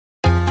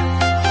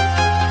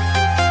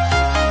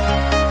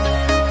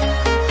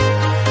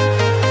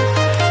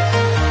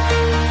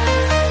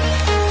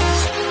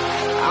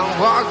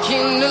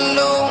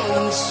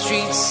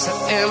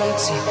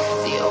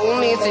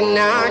and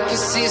I can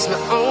see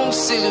my own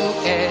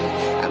silhouette.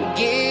 I'm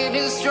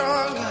getting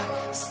stronger,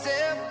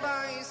 step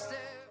by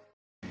step.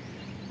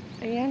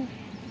 Ayan.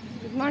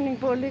 Good morning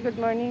po ulit. Good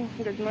morning.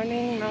 Good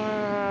morning mga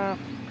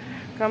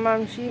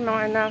kamamshi,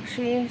 mga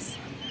anakshis.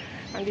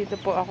 Andito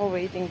po ako.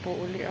 Waiting po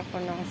uli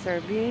ako ng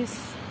service.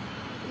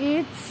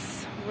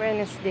 It's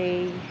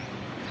Wednesday.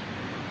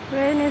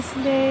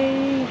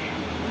 Wednesday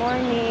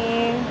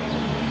morning.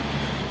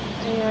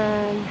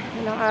 Ayan.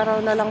 Ilang araw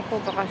na lang po.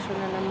 Bakasyon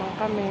na naman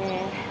kami.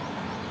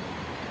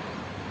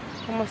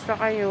 Kumusta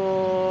kayo?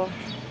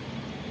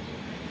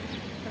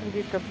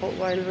 Andito po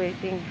while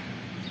waiting.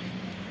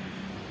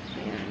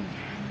 Ayan.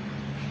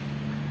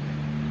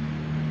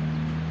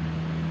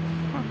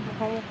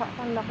 Mukha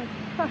kang laki.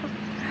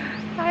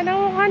 Laki ng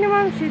mukha ni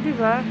Mamsi,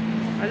 diba?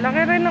 Ang laki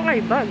rin ng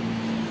ibag.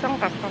 Isang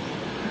kakap.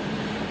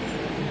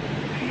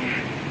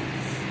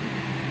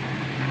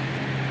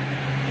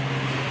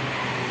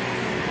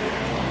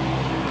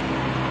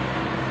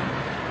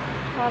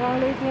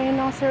 Parang late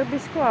ngayon ang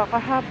service ko.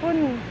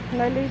 Kahapon,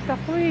 na-late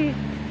ako eh.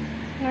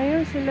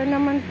 Ngayon, sila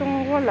naman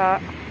tong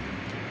wala.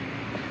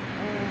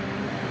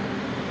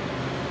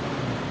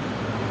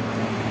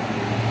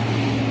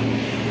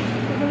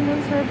 Tagal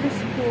ng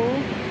service ko.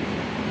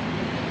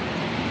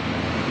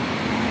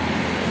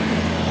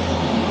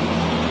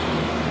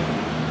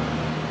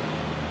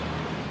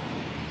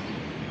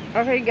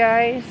 Okay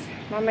guys,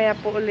 mamaya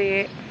po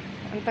uli.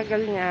 Ang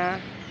tagal niya.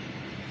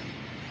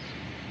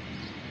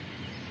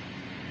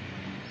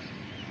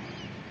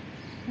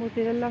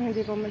 Buti na lang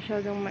hindi pa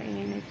masyadong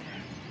mainit.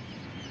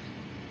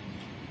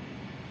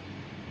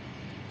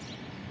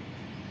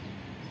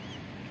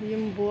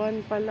 Yung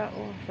buwan pala,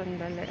 oh,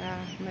 sandali,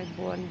 may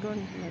buwan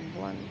doon, may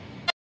buwan.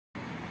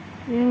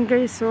 Yun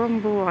guys, oh, ang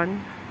buwan,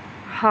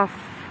 half.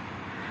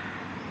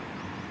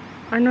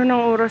 Ano ng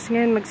oras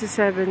ngayon?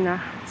 Magsi-7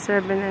 na,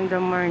 7 in the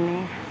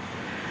morning.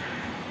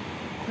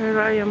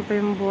 Pero ayan pa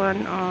yung buwan,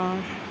 oh.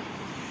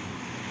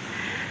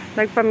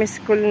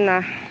 Nagpa-miss school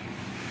na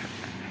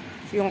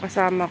yung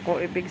kasama ko,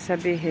 ibig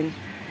sabihin,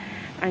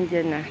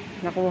 andyan na,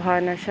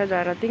 nakuha na siya,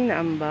 darating na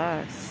ang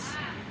bus.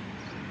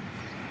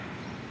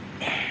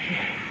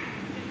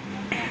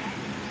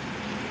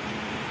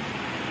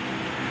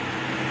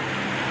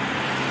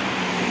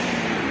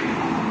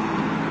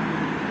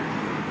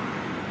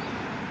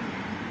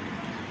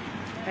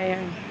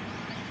 Ayan.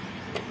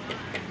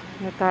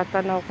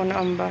 Natatanaw ko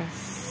na ang bus.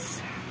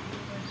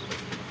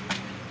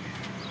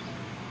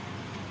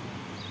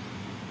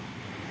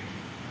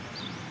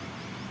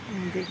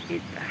 Hindi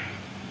kita.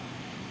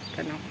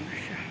 Tanaw ko na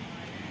siya.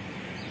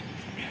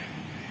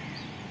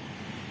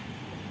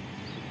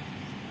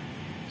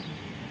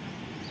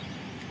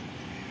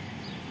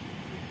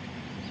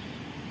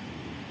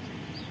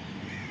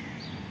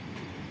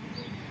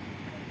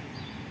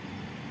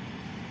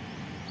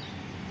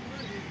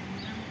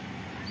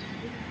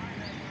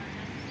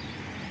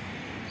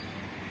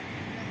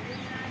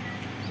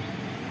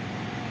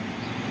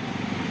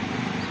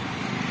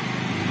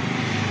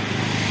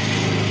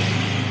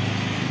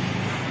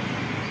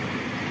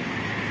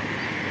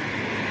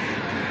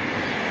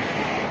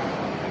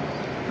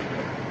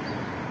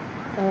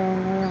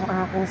 Ayan na yung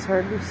aking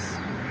service.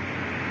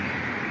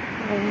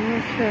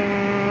 Ayan siya.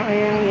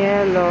 Ayan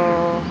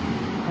yellow.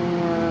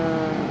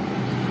 Ayan.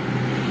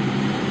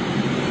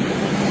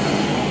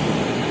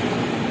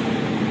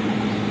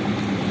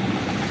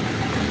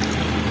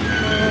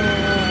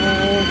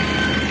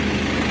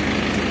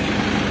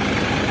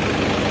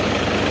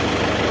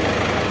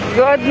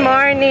 Good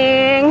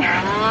morning!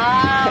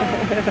 Wow!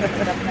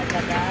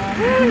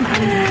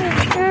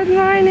 Good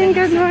morning,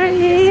 good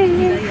morning!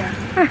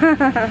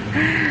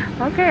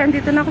 Okay,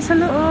 andito na ako sa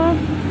loob.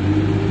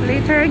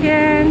 Later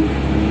again.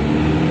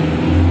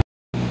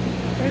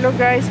 Hello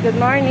guys, good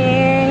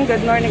morning.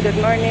 Good morning, good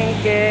morning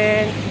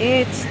again.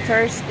 It's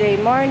Thursday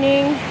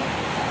morning.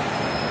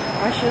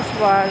 As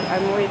usual,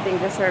 I'm waiting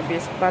the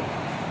service, but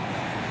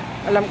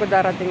alam ko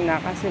darating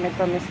na kasi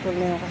nagpa-miss call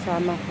na yung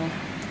kasama ko.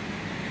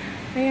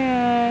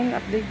 Ayan,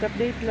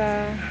 update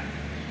lang.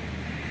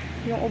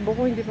 Yung ubo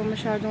ko hindi pa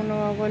masyadong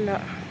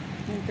nawawala.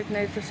 Muntik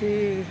na ito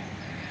si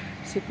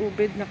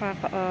COVID,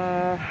 nakaka-inis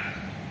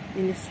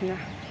na.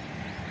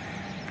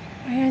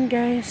 Ayan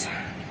guys,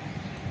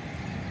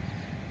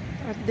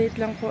 update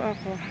lang po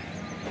ako.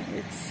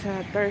 It's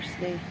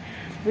Thursday,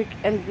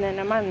 weekend na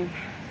naman.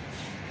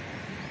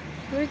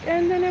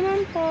 Weekend na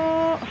naman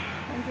po.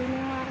 Andun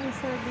yung aking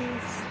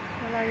service.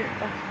 Malayo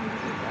pa, hindi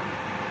kita.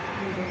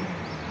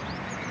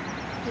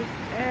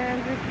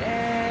 Weekend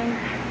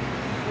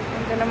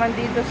na naman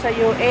dito sa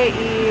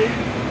UAE.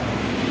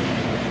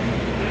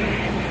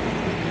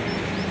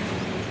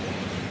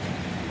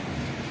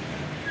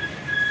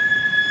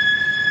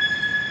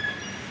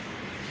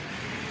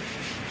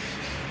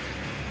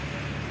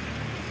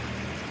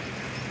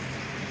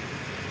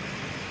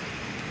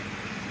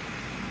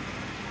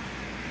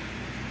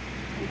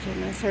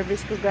 Diyan ang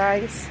service ko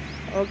guys.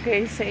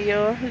 Okay, see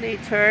you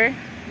later.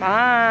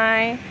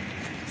 Bye.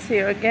 See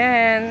you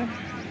again.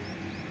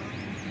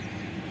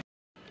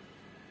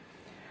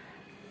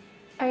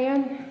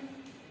 Ayan.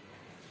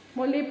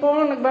 Muli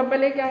po,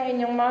 nagbabalik ang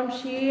inyong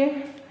mamshi.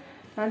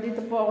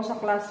 Nandito po ako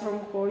sa classroom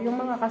ko. Yung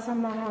mga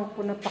kasamahan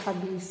ko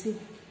napaka-busy.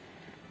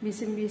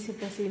 Busy-busy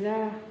pa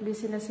sila.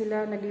 Busy na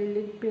sila,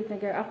 nagliligpit.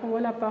 Ako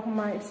wala pa akong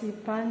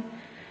maisipan.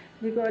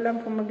 Hindi ko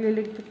alam kung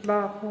magliligpit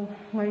ba ako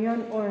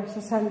ngayon or sa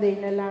Sunday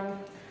na lang.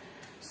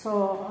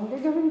 So, ang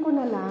gagawin ko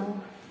na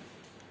lang,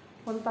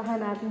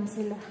 puntahan natin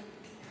sila.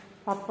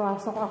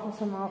 Papasok ako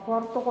sa mga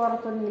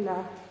kwarto-kwarto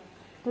nila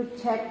to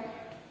check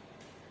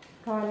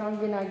kung ano ang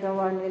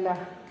ginagawa nila.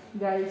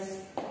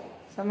 Guys,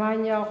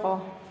 samahan niyo ako.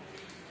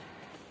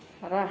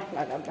 Tara,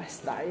 lalabas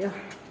tayo.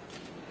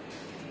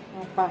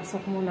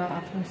 Papasok muna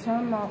ako sa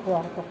mga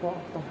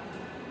kwarto-kwarto.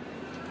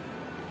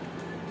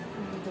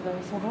 Dito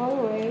tayo sa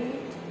hallway.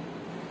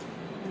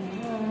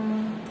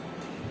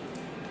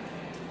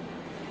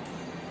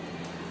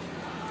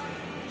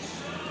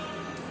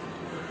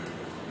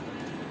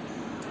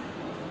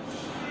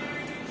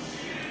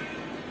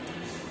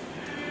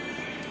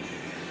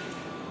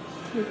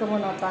 Dito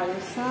muna tayo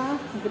sa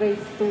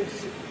grade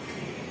 2C.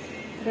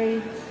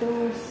 Grade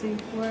 2C.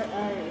 Where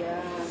are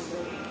you?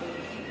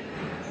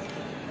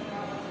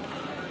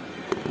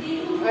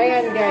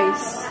 Ayan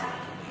guys.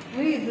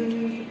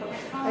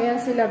 Ayan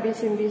sila.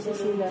 Busy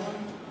sila.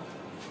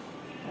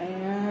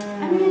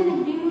 Ayan.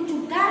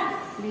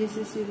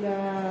 Busy sila.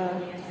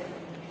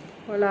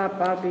 Wala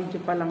pa.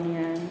 Video pa lang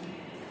yan.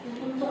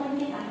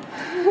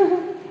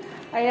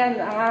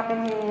 Ayan. Ang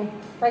aking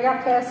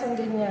taga-Quezon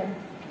din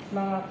yan.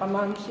 Mga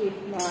kamamshi,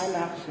 mga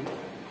alakshi.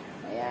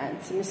 Ayan,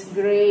 si Miss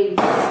Grace.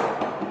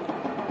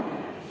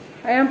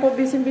 Ayan po,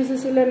 busy-busy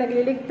sila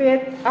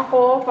nagliligpit.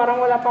 Ako,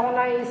 parang wala pa akong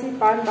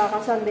naisipan. Baka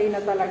Sunday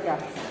na talaga.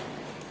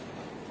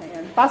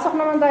 Ayan, pasok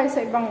naman tayo sa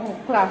ibang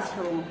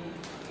classroom.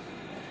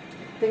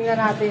 Tingnan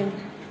natin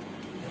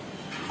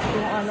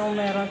kung anong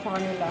meron sa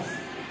kanila.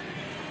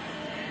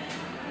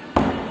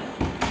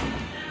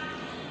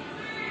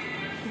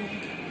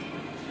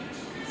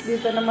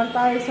 Dito naman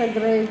tayo sa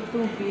grade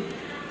 2B.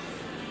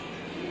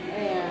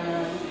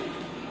 Ayan.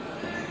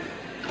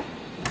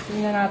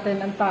 Tingnan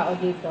natin ang tao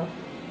dito.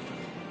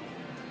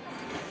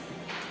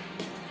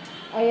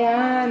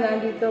 Ayan,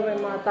 nandito may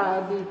mga tao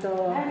dito.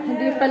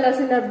 Hindi pala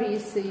sila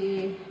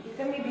busy. Hindi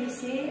kami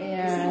busy.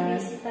 Ayan.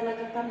 Busy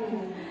talaga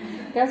kami.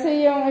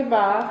 Kasi yung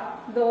iba,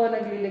 doon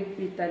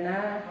nagliligpitan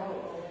na.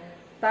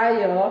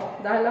 Tayo,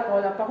 dahil ako,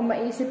 wala pa akong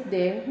maisip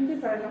din. Hindi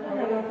pa rin ako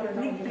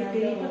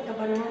Ligpit ka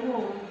ba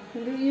naman?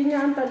 Hindi, yun nga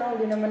ang tanong,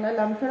 hindi naman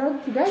alam. Pero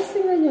guys,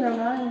 tingnan nyo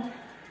naman.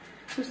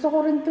 Gusto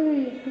ko rin to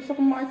eh. Gusto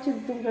ko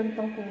ma-achieve itong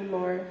gantong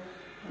color.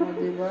 O,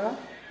 diba?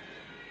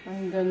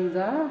 Ang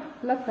ganda.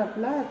 Flat na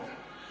flat.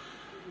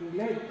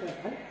 Light ka,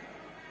 eh?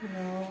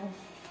 No.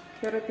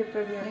 Pero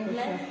i-premiere ko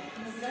siya.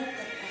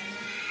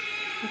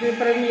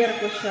 I-premiere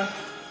ko siya.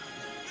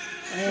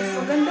 Ayan. Mas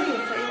maganda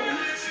yun sa iyo.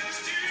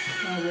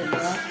 O,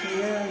 diba?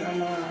 Ayan, ang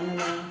mga ano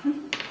lang.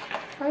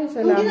 Ay,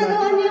 salamat.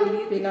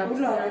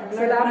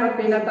 Salamat,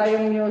 pinatay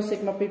yung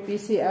music.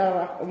 Mapi-PCR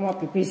ako.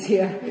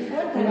 Mapi-PCR.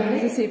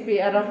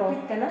 Mapi-CPR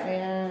ako.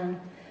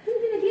 Ayan.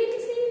 Hindi,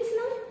 naglinis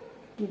lang.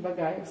 Diba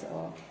guys?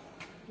 O.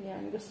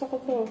 Ayan. Gusto ko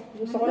to.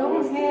 Gusto ko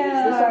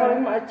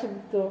rin ma-achieve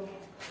to.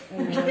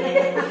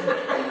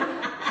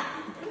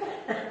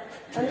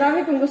 Ang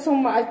dami kong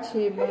gustong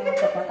ma-achieve. Mga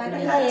kapatid.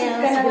 Ka-achieve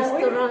ka na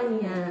gusto rin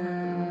niya.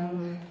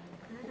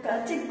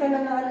 Ka-achieve ka na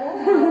alam.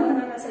 Ano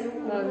na nasa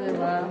iyo. O,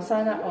 diba?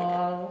 Sana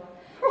all.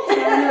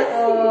 Sana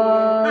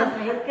all.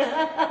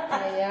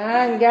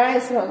 Ayan,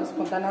 guys.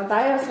 Punta na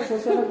tayo sa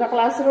susunod na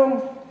classroom.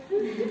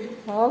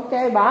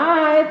 Okay,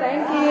 bye.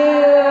 Thank you.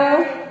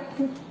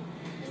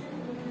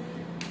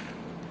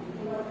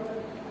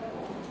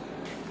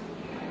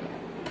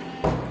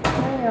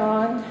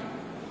 Ngayon,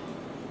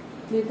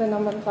 dito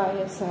naman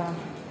tayo sa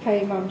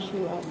kay Ma'am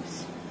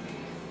Shuabs.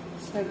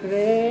 Sa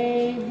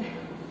grade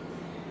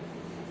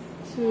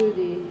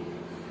 2D.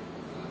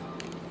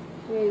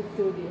 Grade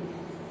 2D.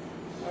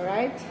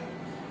 Alright?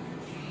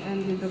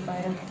 And dito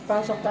tayo.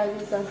 Pasok tayo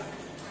dito.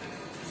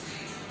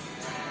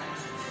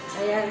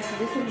 Ayan.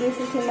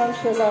 Busy si Ma'am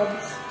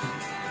Shuabs.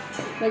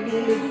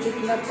 Nagliligpit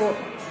na po.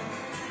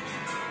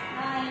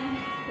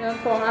 Hi. Yan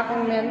po ang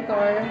aking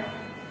mentor.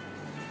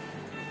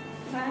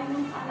 Bye.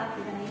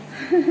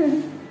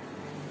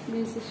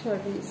 Busy siya,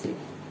 busy.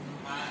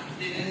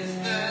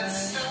 Ayan.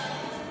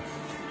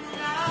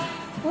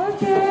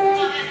 Okay.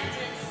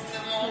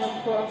 Yan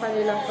po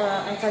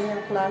ang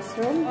kanyang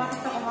classroom.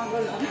 Bakit ako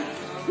magulo?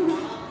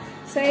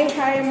 Say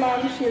hi,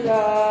 Ma'am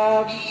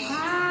Shilab.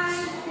 Hi.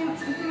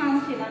 Si Ma'am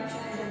Shilab.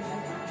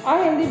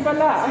 Ay, hindi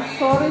pala.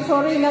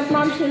 Sorry, not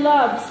Ma'am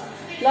Shilabs.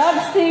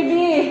 Loves TV.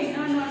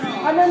 No.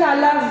 Ano na,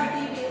 Love?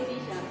 TV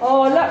official.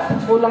 Oh,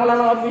 kulang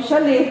lang ng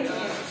official eh.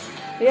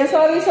 Yeah,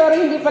 sorry,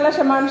 hindi pala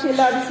siya Ma'am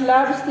Shilabs.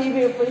 Loves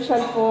TV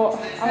official po.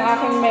 Ang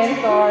aking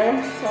mentor.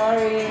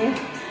 Sorry.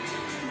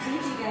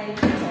 Busy guys.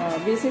 Oh,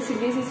 busy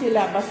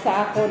sila.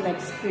 Basta ako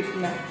next week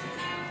na.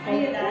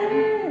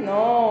 Ayun.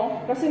 No.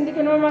 Kasi hindi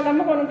ko naman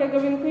malaman kung anong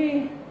gagawin ko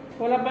eh.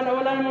 Wala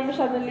naman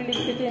masyadong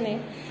liligpitin eh.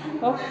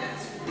 Oh.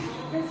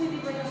 Kasi di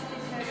ba yung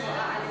teacher ko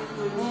aalis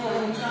mo?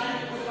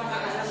 Saan ko pa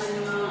kakalaman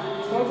yung mga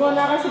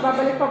Magmuna kasi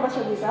babalik pa ba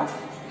siya dito?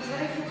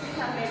 Balik siya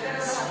sa amin,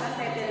 pero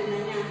nakaka-settle na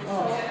niya. So,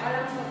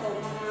 alam mo to,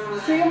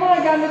 mga... So, yung mga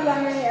gamit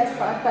lang ni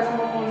Espa, at tanong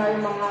mo muna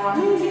yung mga...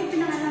 Hindi,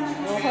 pinakalaman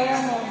ko. Okay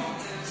mo.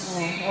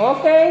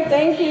 Okay,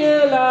 thank you,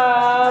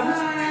 loves.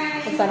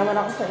 Bye! Punta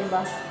naman ako sa iba.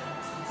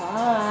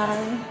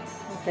 Bye!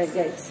 Okay,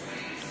 guys.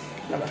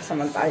 Labas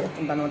naman tayo.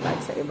 Punta naman tayo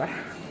sa iba.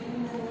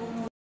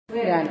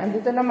 Yan,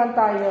 andito naman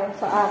tayo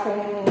sa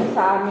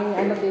aming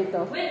ano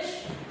dito.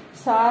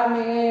 Sa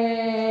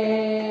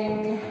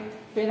aming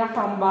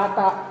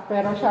pinakambata.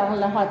 Pero siya ang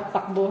lahat,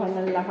 takbuhan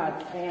ng lahat.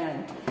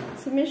 Ayan.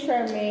 Si Miss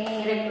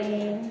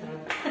Charmaine.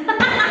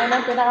 Yan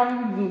ang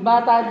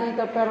pinakambata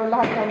dito, pero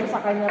lahat kami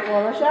sa kanya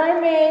po.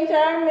 Charmaine!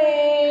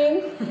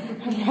 Charmaine!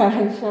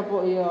 Ayan, siya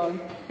po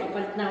yun.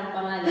 Papalit na ang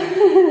pangalan.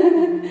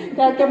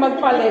 Kahit ka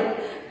magpalit,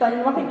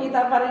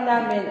 makikita pa rin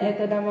namin.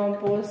 Ito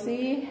naman po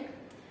si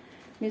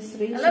Miss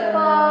Risa. Hello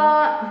po!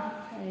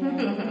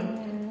 Ayan.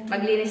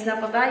 Maglinis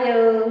na po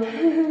tayo.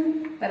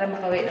 Para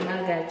makawait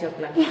naman agad. Joke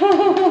lang.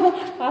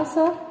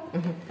 Asa?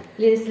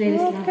 Linis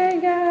na.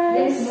 Okay, guys.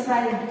 Linis mo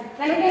tayo.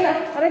 Lalagay na.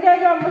 Ano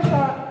gagawa mo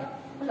siya?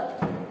 Wala.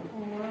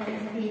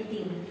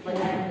 Eating.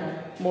 Wala na.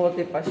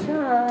 Buti pa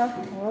siya.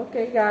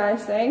 Okay,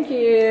 guys. Thank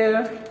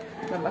you.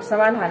 Labas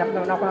naman. Hanap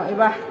naman ako ng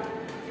iba.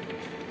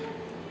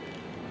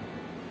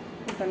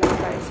 Punta naman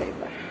tayo sa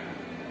iba.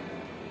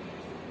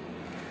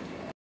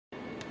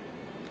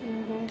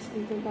 Ayan, guys.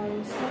 Dito tayo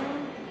sa...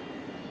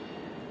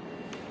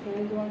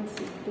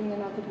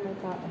 Tingnan natin kung may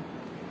tao.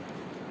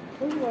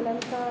 Uy, walang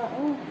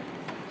tao.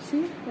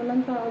 See?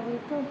 Walang tao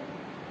dito.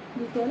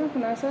 Dito na kung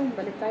nasan.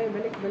 Balik tayo.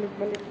 Balik.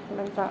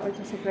 Walang tao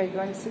dyan sa grade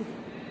 1C.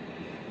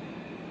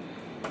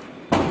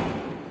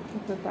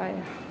 Dito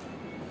tayo.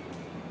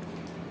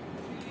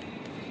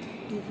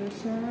 Dito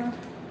sa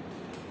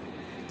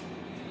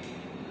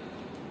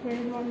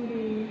grade 1B.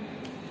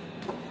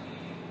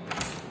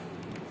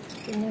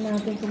 Tingnan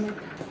natin kung may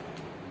tao.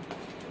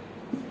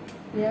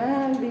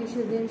 Yan,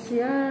 busy din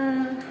siya.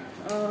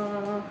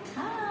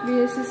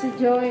 Busy si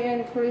Joy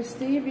and Chris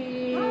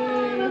TV.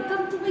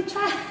 Welcome to my Mga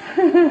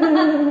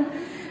channel.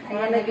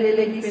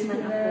 nagliligpit naglinis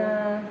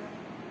na.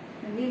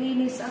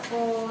 Naglilinis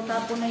ako.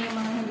 Tapon na yung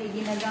mga hindi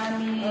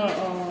ginagamit.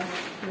 Oo.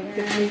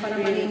 Ayan, para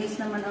malinis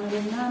naman ang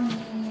room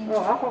namin.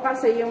 Ako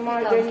kasi yung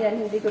mga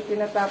ganyan, hindi ko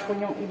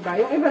tinatapon yung iba.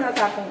 Yung iba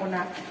natapon ko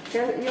na.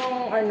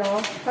 Yung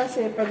ano,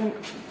 kasi pag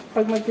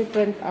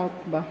mag-print out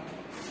ba?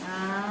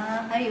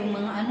 Ay, yung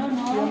mga ano,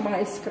 no? Yung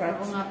mga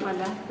scratch. Oo nga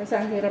pala. Kasi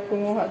ang hirap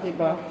kumuha,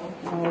 diba?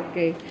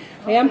 Okay.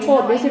 Ayan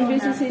po,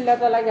 busy-busy sila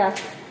talaga.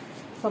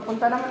 So,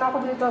 punta naman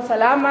ako dito.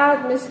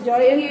 Salamat, Miss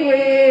Joy and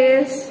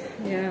Chris.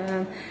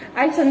 Ayan.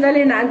 Ay,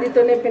 sandali na.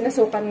 Andito na yung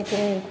pinasukan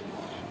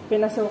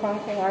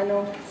kong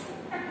ano.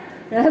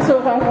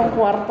 Pinasukan kong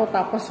kwarto,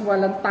 tapos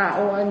walang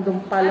tao. Andun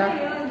pala.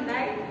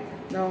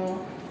 No.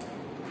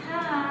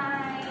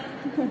 Hi!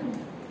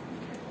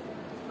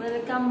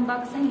 Welcome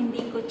back sa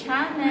hindi ko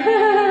channel.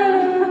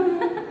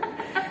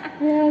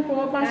 Ayan,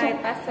 pumapasok.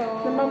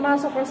 Pasok.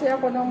 Namamasok kasi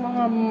ako ng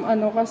mga,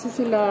 ano, kasi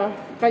sila,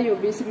 kayo,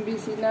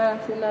 busy-busy na.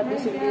 Sila,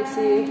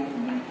 busy-busy.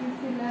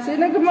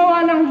 Sino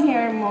gumawa ng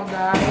hair mo,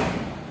 guys?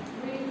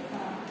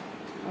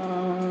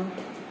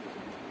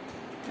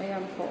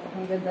 Ayan po,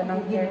 ang ganda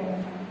ng hair niya.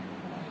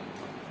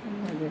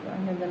 Diba?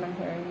 Ang ganda ng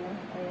hair niya.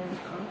 Ayan.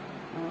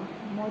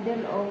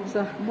 Model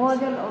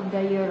of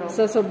the year.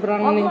 Sa sobrang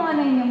Huwag mo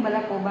ano yung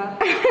balakoba.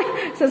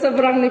 sa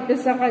sobrang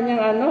nipis ng kanyang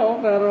ano,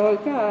 pero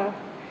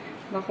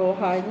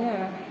nakuha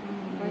niya.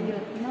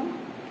 Bayot, no?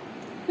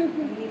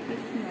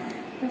 Nipis na.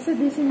 Kasi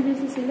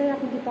busy sila,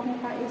 ako di pa akong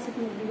kaisip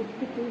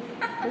magligpit eh.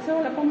 Kasi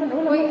wala pa man,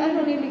 wala. Uy,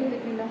 ano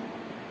niligpit nila?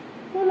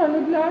 Wala,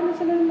 naglaan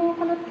sila ng mga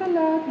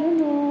kalat-kalat,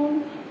 gano'n.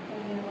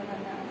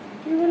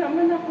 Wala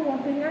man ako,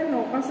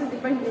 kasi di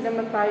ba hindi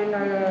naman tayo na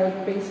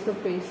face to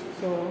face,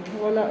 so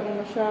wala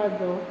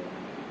masyado.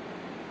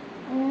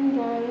 Ayan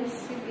guys.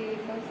 Sige,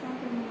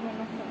 kausapin mo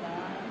na sila.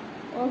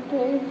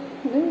 Okay.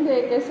 Hindi,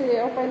 kasi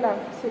okay lang.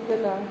 Sige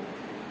lang.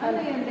 Ano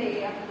yung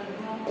day after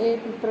mo?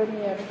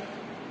 Premiere.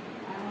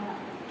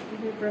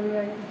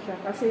 Premiere siya.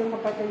 Kasi yung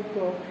kapatid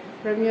ko,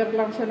 premiere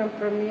lang siya ng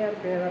premiere,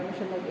 pero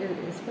siya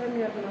mag-LS.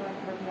 Premiere lang ang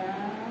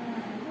premiere.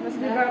 Mas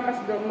di ba, mas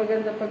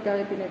maganda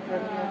pagka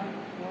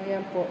pinapremiere.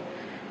 Ayan po.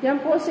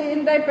 Yan po si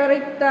Inday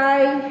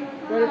Periktay.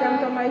 Welcome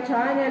to my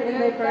channel,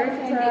 Inday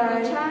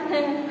Periktay.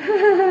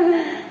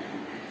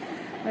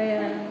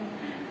 Ayan.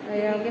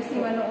 Ayan. Kasi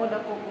manood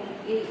ako kung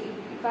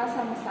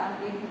ipasa mo sa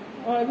akin.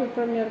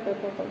 Ipipremiere ko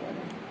ito pag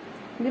ano.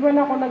 Hindi ba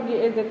na ako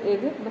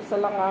nag-i-edit?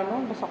 Basta lang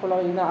basta ko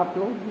lang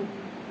ina-upload.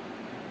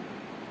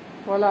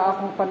 Wala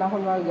akong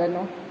panahon mag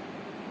ano.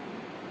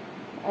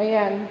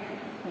 Ayan.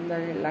 Ang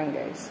dali lang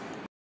guys.